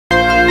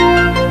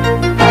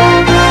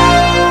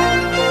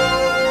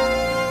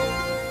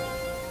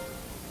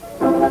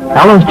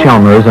Allis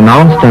Chalmers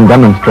announced and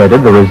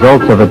demonstrated the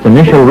results of its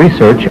initial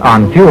research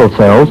on fuel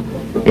cells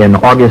in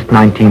August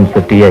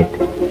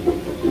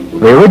 1958.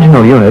 The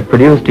original unit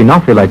produced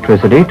enough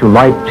electricity to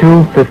light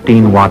two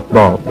 15-watt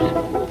bulbs.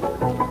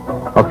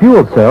 A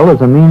fuel cell is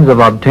a means of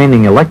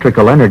obtaining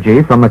electrical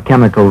energy from a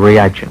chemical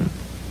reaction.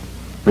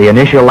 The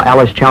initial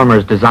Allis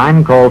Chalmers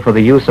design called for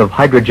the use of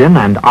hydrogen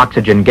and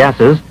oxygen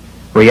gases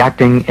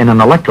reacting in an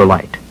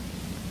electrolyte.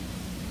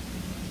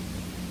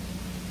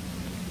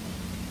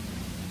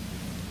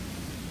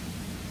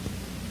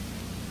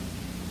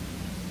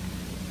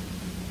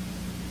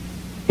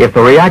 If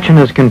the reaction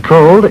is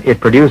controlled, it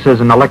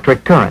produces an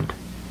electric current,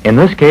 in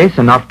this case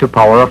enough to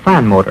power a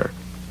fan motor.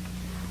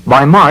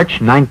 By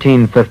March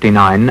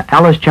 1959,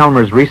 Allis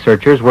Chalmers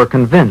researchers were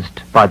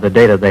convinced by the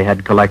data they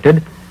had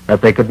collected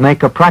that they could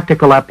make a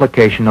practical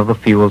application of the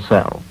fuel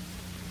cell.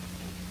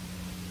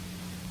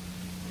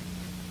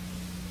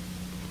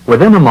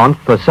 Within a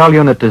month, the cell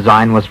unit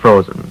design was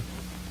frozen.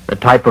 The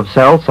type of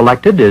cell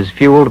selected is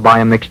fueled by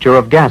a mixture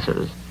of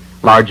gases,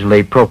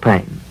 largely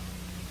propane.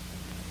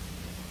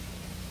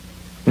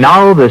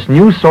 Now this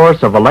new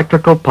source of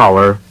electrical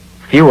power,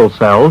 fuel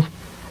cells,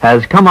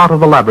 has come out of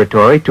the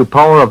laboratory to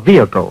power a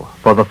vehicle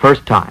for the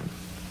first time.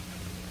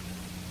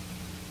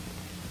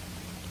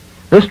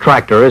 This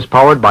tractor is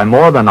powered by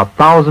more than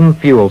 1,000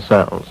 fuel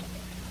cells.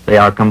 They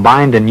are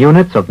combined in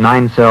units of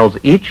 9 cells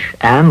each,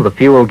 and the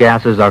fuel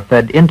gases are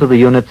fed into the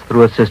units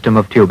through a system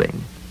of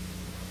tubing.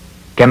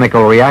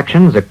 Chemical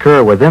reactions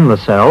occur within the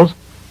cells,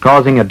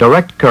 causing a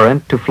direct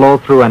current to flow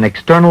through an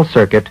external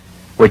circuit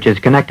which is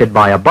connected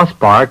by a bus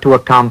bar to a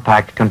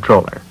compact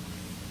controller.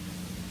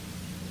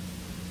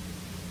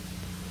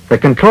 The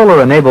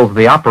controller enables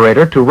the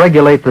operator to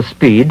regulate the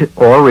speed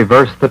or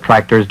reverse the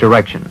tractor's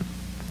direction.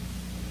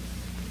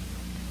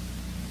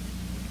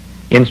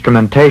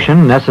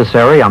 Instrumentation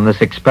necessary on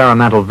this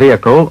experimental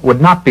vehicle would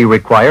not be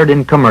required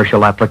in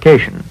commercial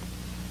application.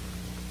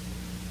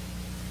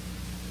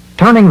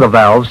 Turning the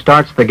valve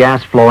starts the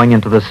gas flowing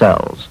into the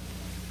cells.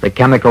 The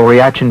chemical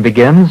reaction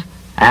begins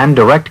and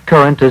direct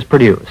current is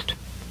produced.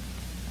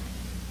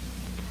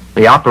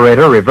 The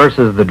operator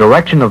reverses the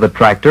direction of the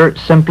tractor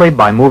simply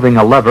by moving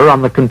a lever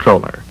on the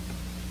controller.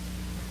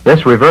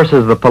 This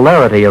reverses the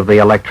polarity of the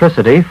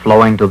electricity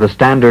flowing to the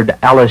standard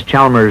Allis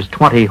Chalmers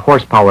 20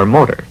 horsepower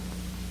motor.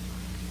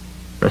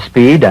 The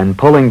speed and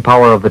pulling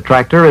power of the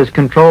tractor is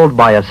controlled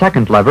by a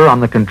second lever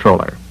on the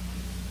controller.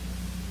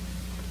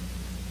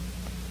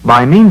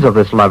 By means of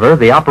this lever,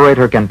 the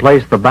operator can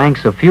place the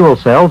banks of fuel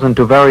cells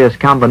into various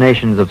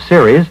combinations of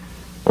series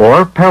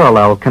or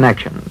parallel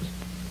connections.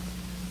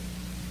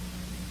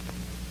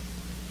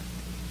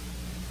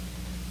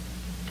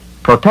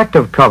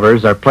 Protective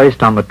covers are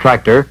placed on the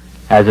tractor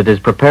as it is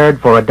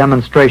prepared for a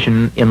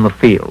demonstration in the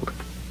field.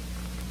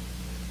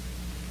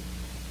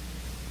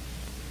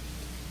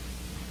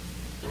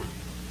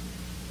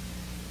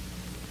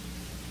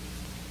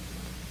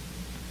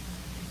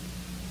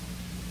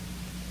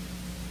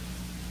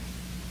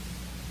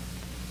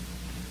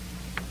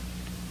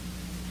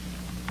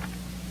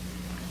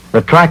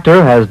 The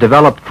tractor has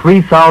developed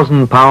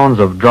 3,000 pounds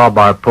of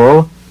drawbar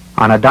pull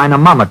on a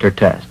dynamometer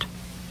test.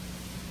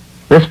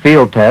 This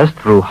field test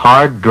through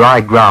hard,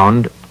 dry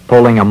ground,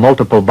 pulling a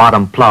multiple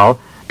bottom plow,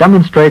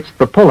 demonstrates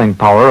the pulling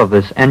power of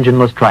this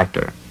engineless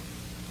tractor.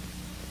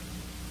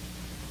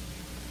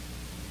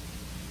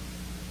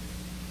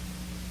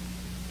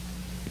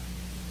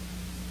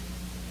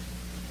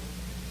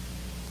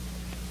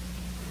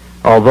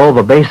 Although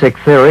the basic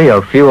theory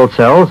of fuel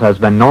cells has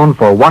been known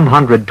for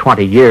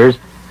 120 years,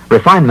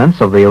 refinements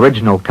of the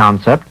original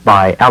concept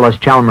by Allis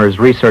Chalmers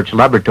Research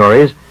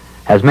Laboratories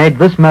has made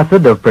this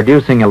method of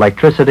producing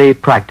electricity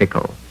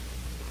practical.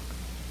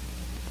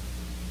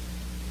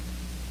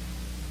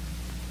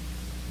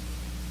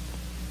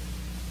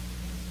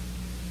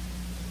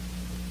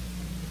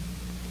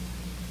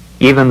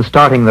 Even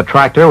starting the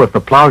tractor with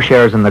the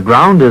plowshares in the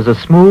ground is a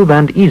smooth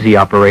and easy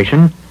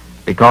operation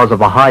because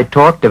of a high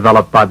torque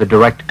developed by the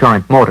direct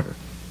current motor.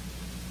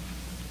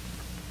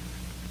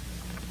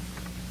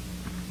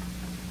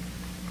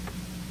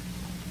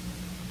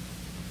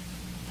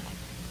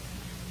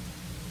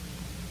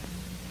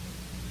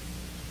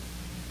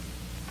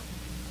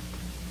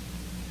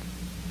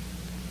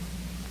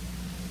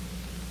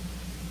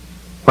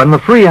 When the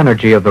free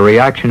energy of the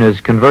reaction is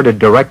converted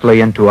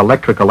directly into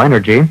electrical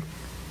energy,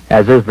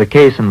 as is the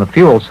case in the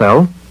fuel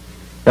cell,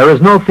 there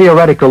is no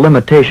theoretical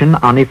limitation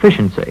on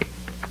efficiency.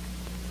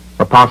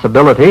 The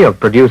possibility of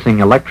producing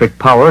electric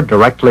power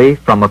directly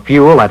from a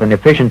fuel at an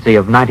efficiency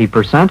of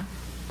 90%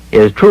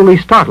 is truly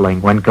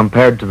startling when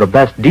compared to the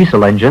best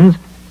diesel engines,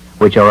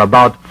 which are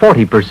about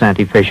 40%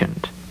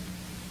 efficient.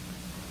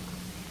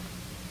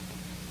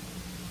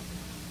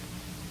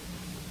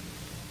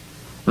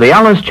 The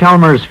Allis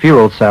Chalmers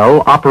fuel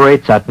cell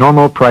operates at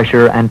normal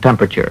pressure and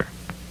temperature.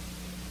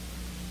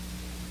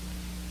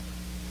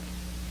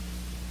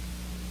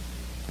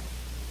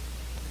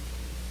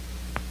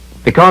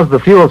 Because the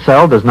fuel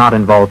cell does not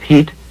involve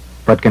heat,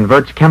 but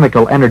converts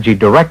chemical energy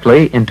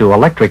directly into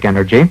electric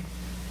energy,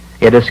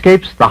 it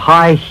escapes the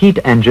high heat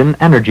engine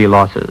energy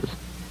losses.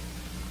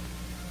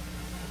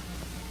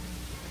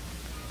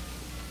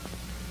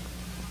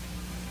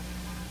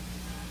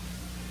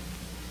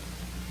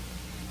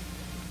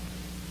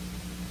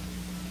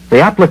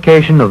 The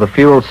application of the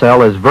fuel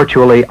cell is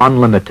virtually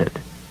unlimited.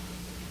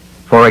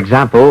 For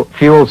example,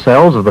 fuel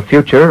cells of the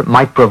future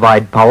might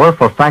provide power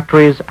for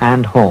factories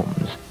and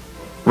homes,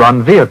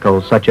 run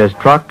vehicles such as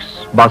trucks,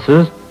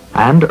 buses,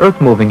 and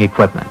earth-moving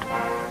equipment,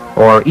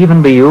 or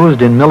even be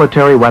used in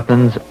military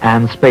weapons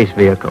and space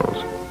vehicles.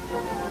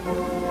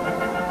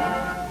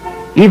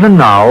 Even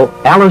now,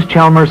 Allis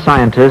Chalmers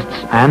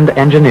scientists and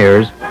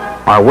engineers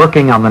are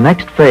working on the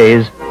next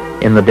phase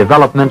in the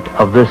development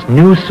of this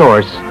new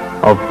source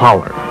of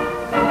power.